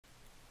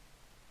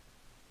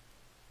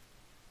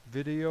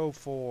video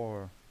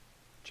for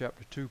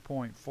chapter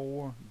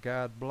 2.4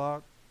 guide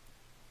block.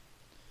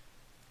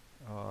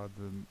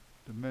 The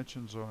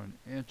dimensions are in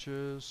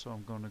inches, so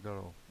I'm going to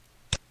go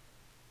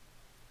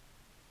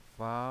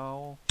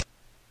File,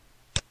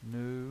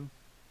 New,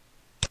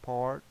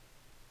 Part,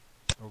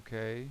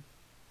 OK.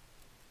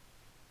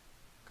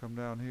 Come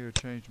down here,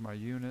 change my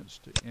units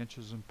to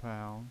inches and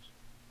pounds.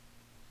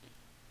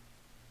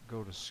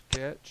 Go to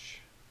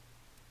Sketch,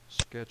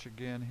 Sketch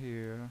again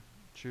here,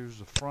 choose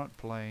the front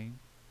plane,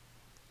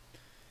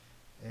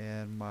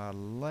 and my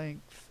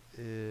length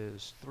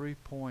is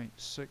 3.62,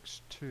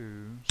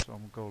 so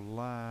I'm going to go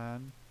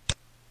Line,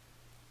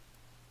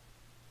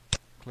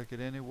 click it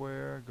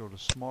anywhere, go to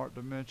Smart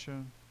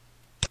Dimension,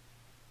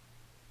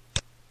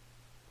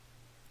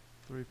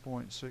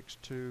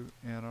 3.62,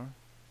 enter,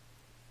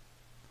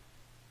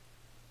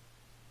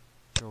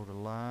 go to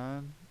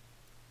Line,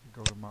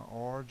 go to my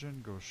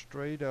origin, go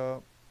straight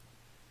up,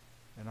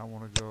 and I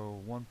want to go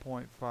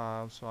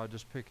 1.5, so I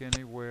just pick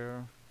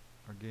anywhere,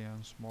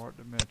 again Smart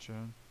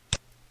Dimension,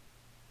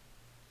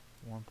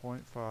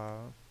 1.5.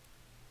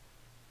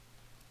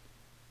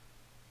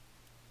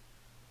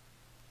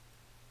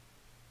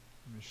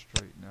 Let me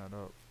straighten that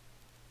up.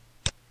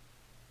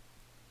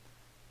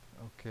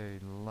 Okay,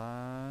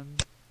 Line,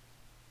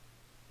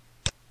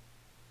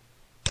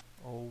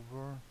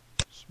 over,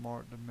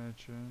 Smart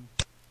Dimension,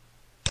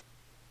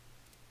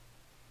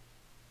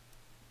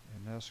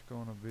 and that's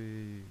going to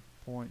be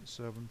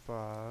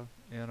 0.75,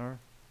 enter,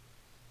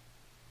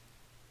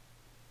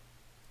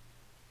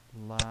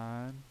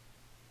 Line,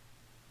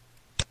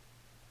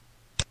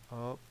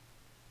 up,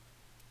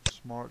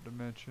 Smart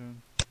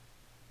Dimension,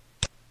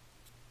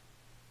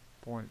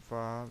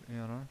 0.5,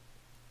 enter,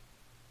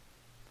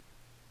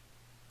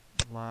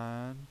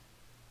 Line,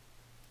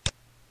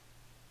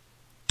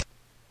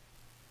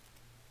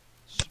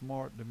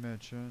 Smart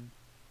Dimension,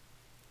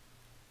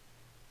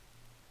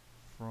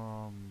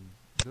 from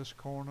this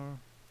corner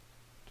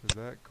to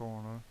that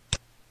corner,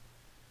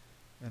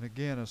 and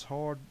again it's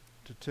hard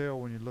to tell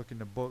when you look in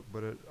the book,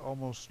 but it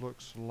almost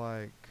looks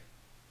like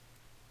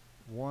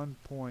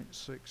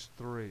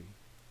 1.63.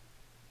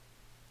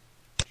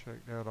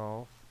 Check that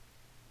off.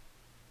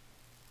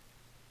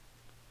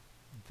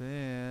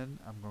 Then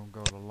I'm going to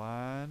go to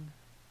Line,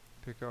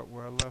 pick up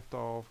where I left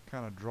off,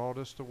 kind of draw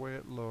this the way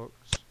it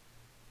looks,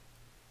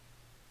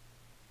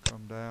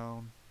 come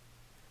down,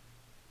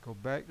 go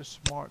back to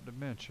Smart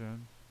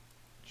Dimension,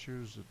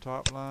 choose the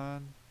top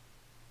line,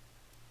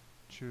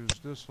 choose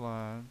this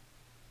line,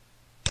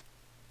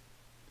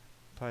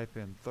 type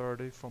in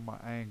 30 for my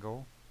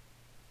angle,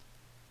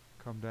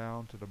 come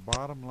down to the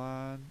bottom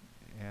line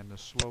and the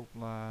slope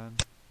line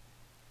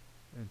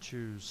and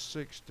choose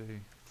 60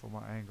 for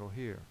my angle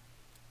here.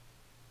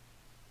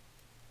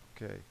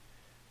 Okay,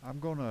 I'm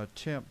going to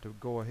attempt to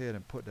go ahead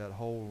and put that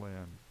hole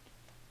in.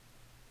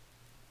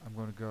 I'm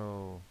going to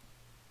go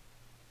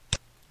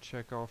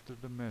check off the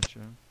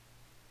dimension,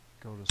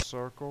 go to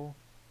Circle,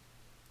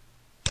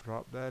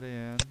 drop that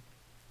in.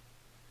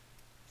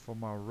 For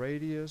my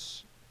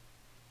radius,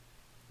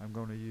 I'm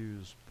going to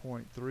use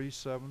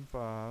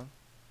 0.375,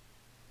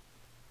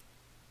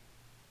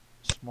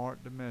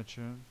 Smart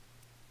Dimension,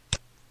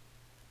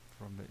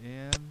 from the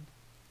end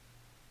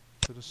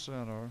to the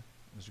center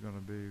is going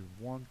to be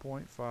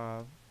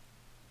 1.5,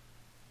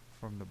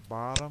 from the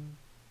bottom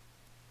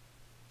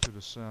to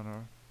the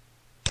center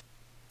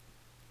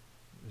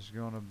is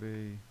going to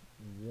be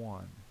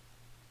 1,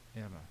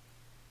 enter.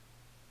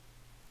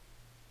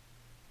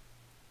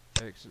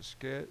 Exit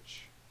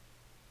sketch,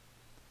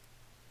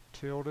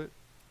 tilt it,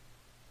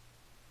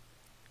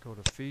 go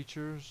to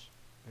Features,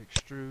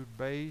 Extrude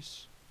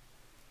Base,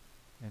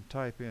 and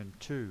type in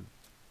 2,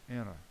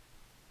 enter.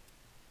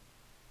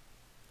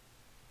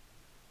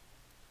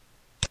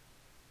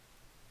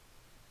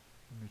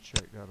 Let me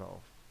check that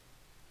off.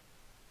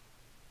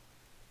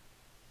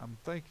 I'm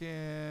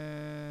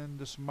thinking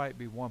this might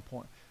be 1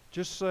 point.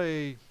 Just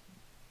say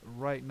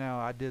right now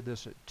I did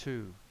this at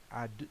 2.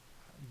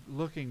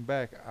 Looking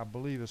back, I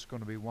believe it's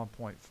going to be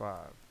 1.5.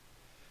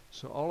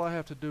 So all I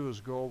have to do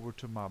is go over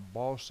to my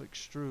Boss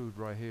Extrude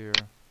right here,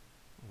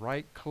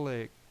 right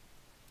click,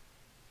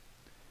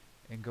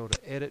 and go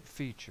to Edit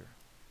Feature.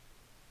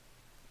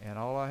 And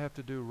all I have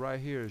to do right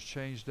here is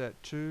change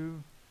that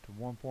 2 to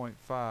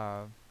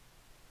 1.5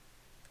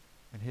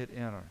 and hit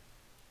enter,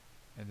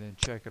 and then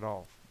check it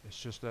off. It's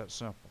just that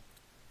simple.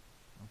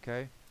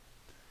 Okay,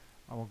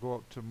 I'm going to go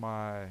up to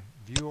my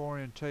view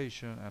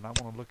orientation and I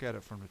want to look at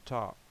it from the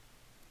top.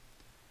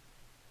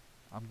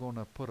 I'm going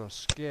to put a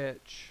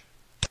sketch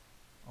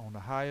on the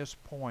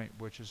highest point,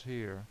 which is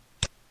here.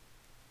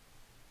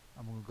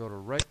 I'm going to go to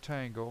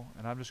rectangle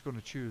and I'm just going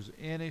to choose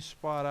any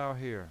spot out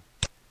here,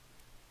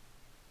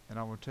 and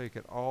I'm going to take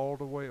it all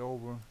the way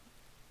over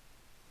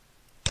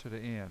to the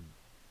end.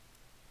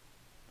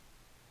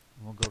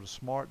 I'm going to go to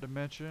Smart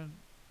Dimension,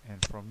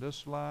 and from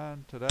this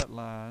line to that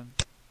line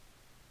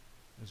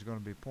is going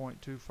to be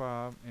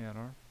 0.25,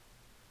 enter.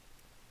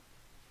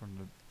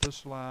 From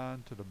this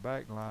line to the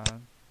back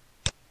line,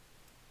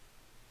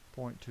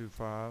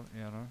 0.25,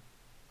 enter.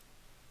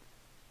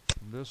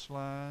 this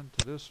line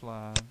to this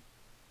line,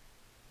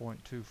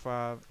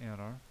 0.25,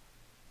 enter.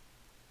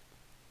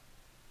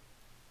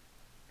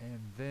 And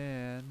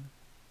then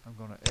I'm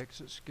going to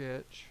exit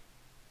sketch.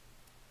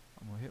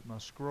 I'm going to hit my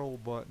scroll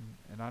button,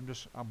 and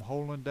I'm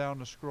holding down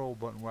the scroll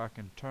button where I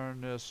can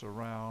turn this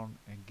around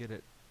and get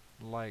it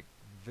like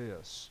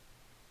this.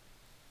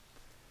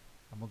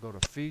 I'm going to go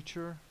to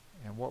feature,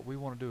 and what we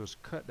want to do is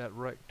cut that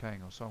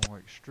rectangle. So I'm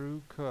going to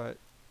extrude cut,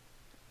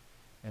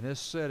 and it's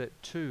set at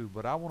 2,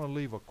 but I want to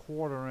leave a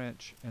 1/4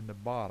 inch in the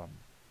bottom.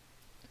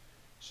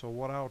 So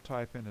what I'll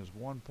type in is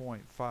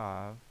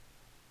 1.5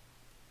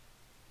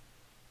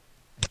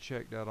 and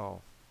check that off.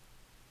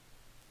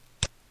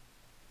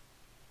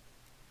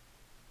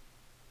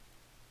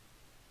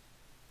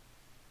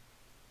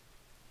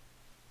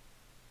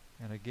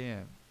 And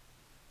again,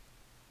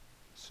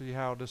 see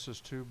how this is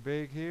too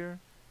big here?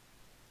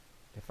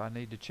 If I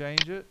need to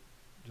change it,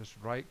 just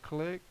right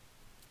click,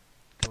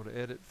 go to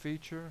edit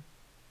feature,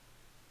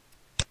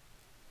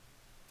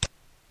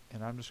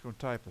 and I'm just going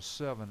to type a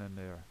 7 in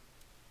there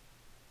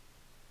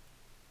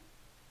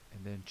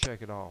and then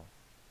check it off.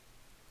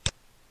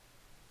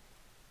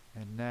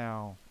 And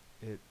now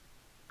it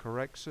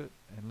corrects it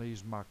and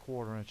leaves my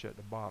 1/4 inch at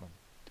the bottom.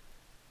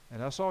 And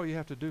that's all you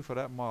have to do for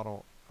that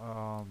model.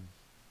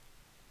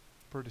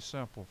 Pretty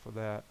simple for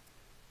that.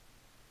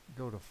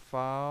 Go to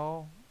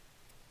File,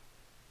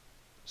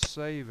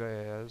 Save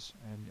As,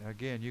 and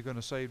again, you're going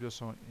to save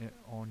this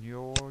on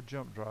your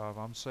jump drive.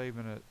 I'm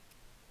saving it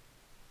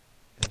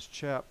as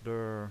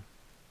chapter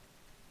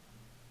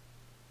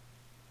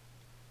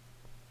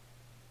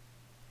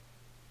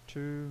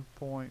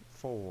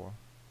 2.4.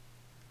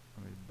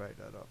 Let me back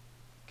that up.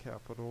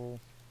 Capital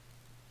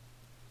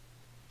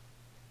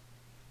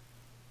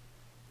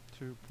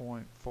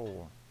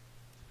 2.4.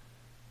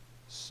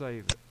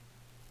 Save it.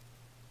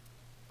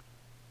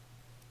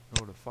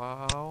 Go to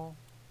File,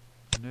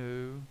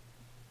 New,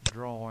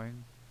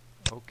 Drawing,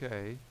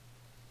 OK.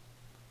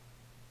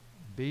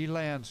 B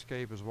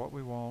Landscape is what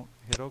we want.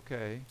 Hit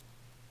OK.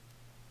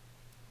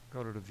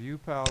 Go to the View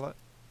palette.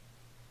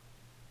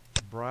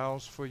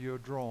 Browse for your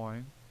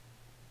drawing.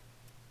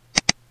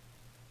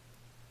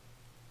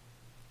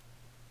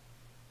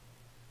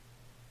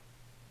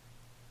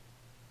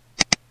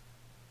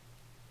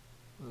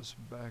 Let's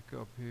back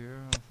up here.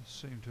 I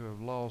seem to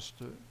have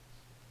lost it.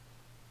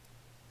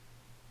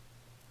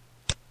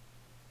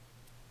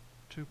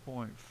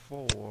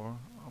 2.4.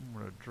 I'm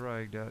going to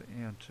drag that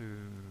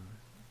into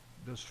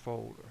this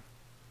folder.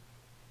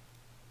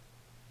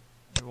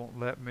 It won't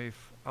let me.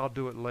 I'll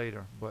do it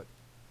later, but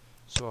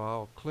so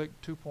I'll click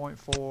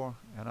 2.4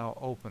 and I'll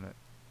open it.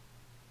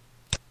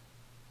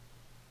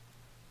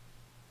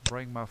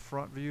 Bring my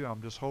front view.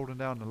 I'm just holding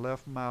down the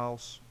left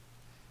mouse.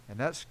 And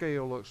that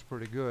scale looks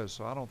pretty good,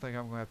 so I don't think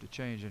I'm going to have to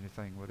change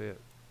anything with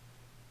it.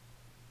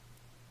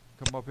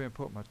 Come up here and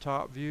put my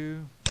top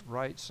view,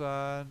 right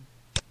side,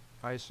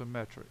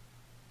 isometric.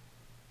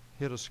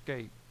 Hit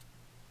escape.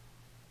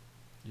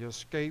 Your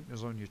escape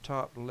is on your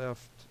top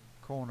left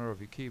corner of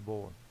your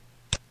keyboard.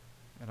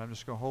 And I'm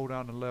just going to hold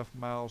down the left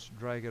mouse,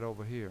 drag it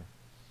over here.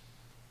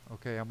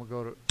 Okay, I'm going to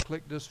go to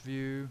click this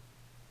view,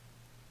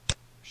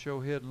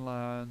 show hidden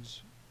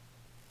lines,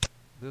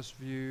 this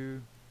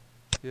view,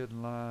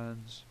 hidden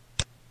lines,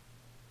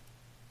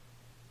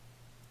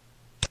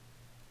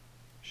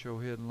 show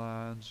hidden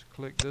lines,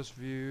 click this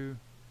view,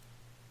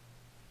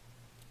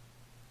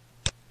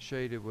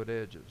 shaded with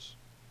edges.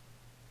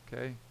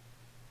 Okay,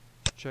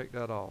 check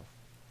that off.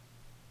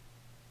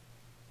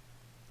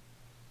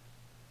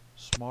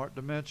 Smart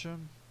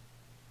dimension,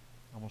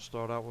 I'm going to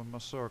start out with my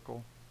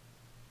circle.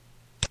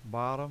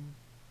 Bottom,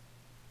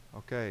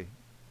 okay,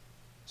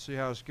 see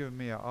how it's giving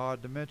me an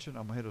odd dimension?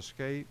 I'm going to hit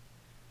escape.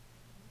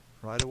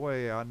 Right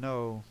away I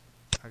know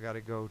I got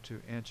to go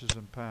to inches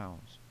and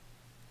pounds.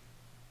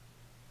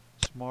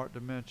 Smart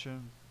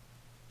dimension,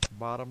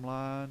 bottom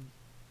line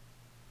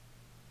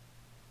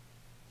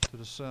to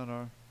the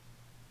center,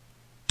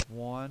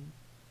 1.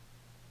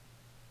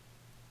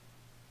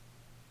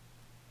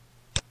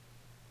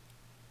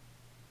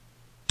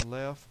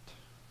 Left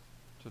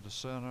to the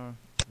center,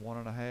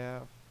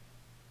 1.5.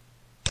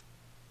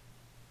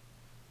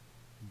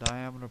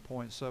 Diameter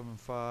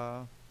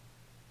 0.75.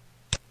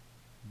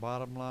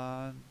 Bottom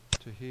line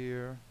to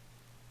here,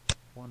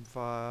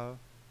 1.5.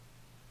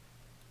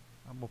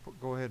 I'm going to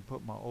go ahead and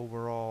put my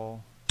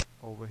overall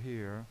over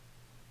here.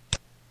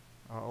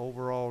 Our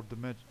overall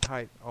dimension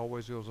height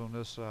always goes on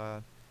this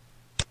side,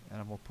 and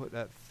I'm going to put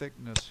that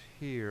thickness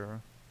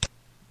here.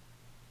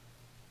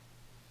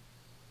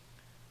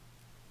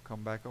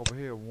 Come back over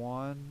here,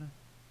 1,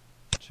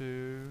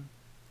 2,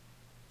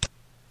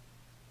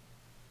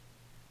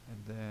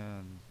 and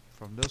then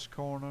from this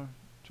corner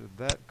to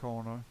that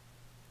corner,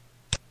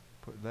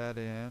 put that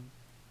in.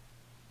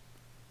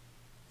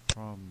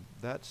 From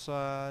that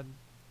side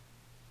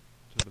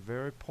to the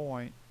very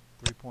point,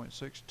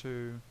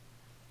 3.62.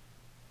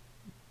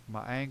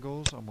 My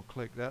angles, I'm going to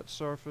click that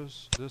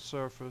surface, this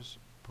surface,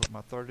 put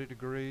my 30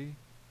 degree,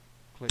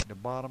 click the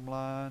bottom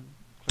line,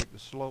 click the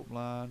slope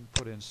line,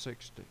 put in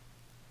 60.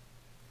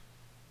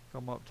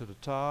 Come up to the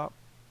top.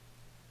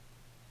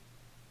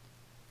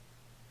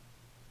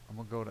 I'm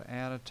going to go to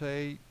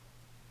annotate,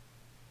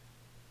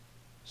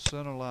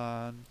 center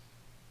line,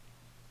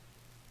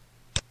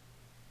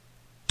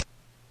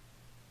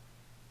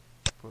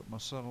 put my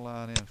center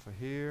line in for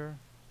here,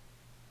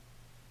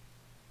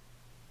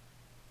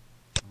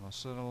 and my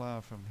center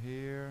line from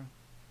here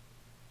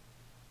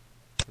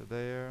to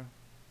there.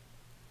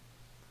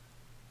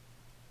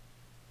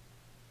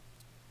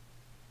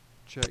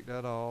 Check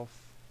that off.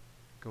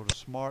 Go to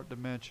smart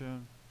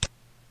dimension,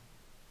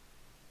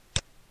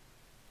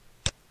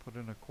 put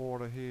in a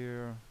quarter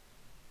here,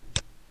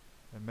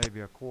 and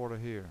maybe a quarter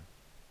here.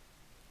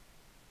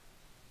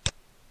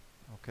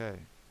 Okay.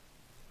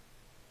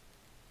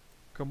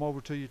 Come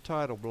over to your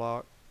title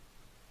block.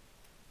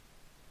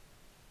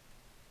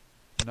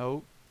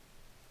 Note,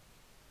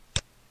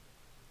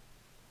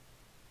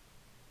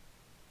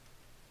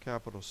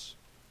 capital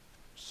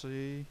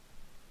C,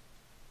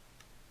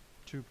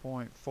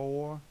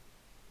 2.4.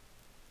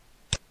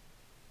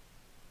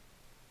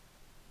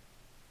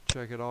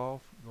 Check it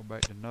off. Go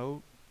back to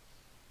note.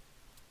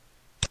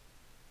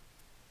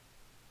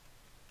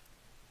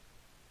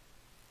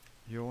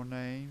 Your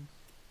name.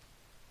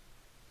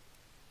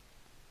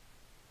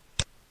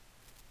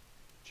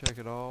 Check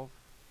it off.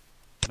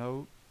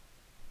 Note.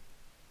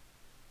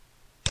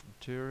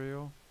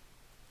 Material.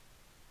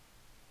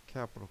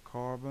 Capital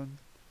carbon.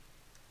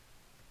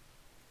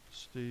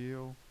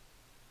 Steel.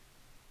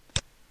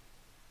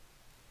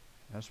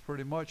 That's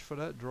pretty much for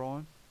that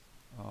drawing.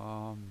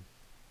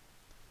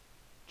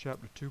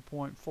 Chapter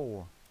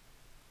 2.4.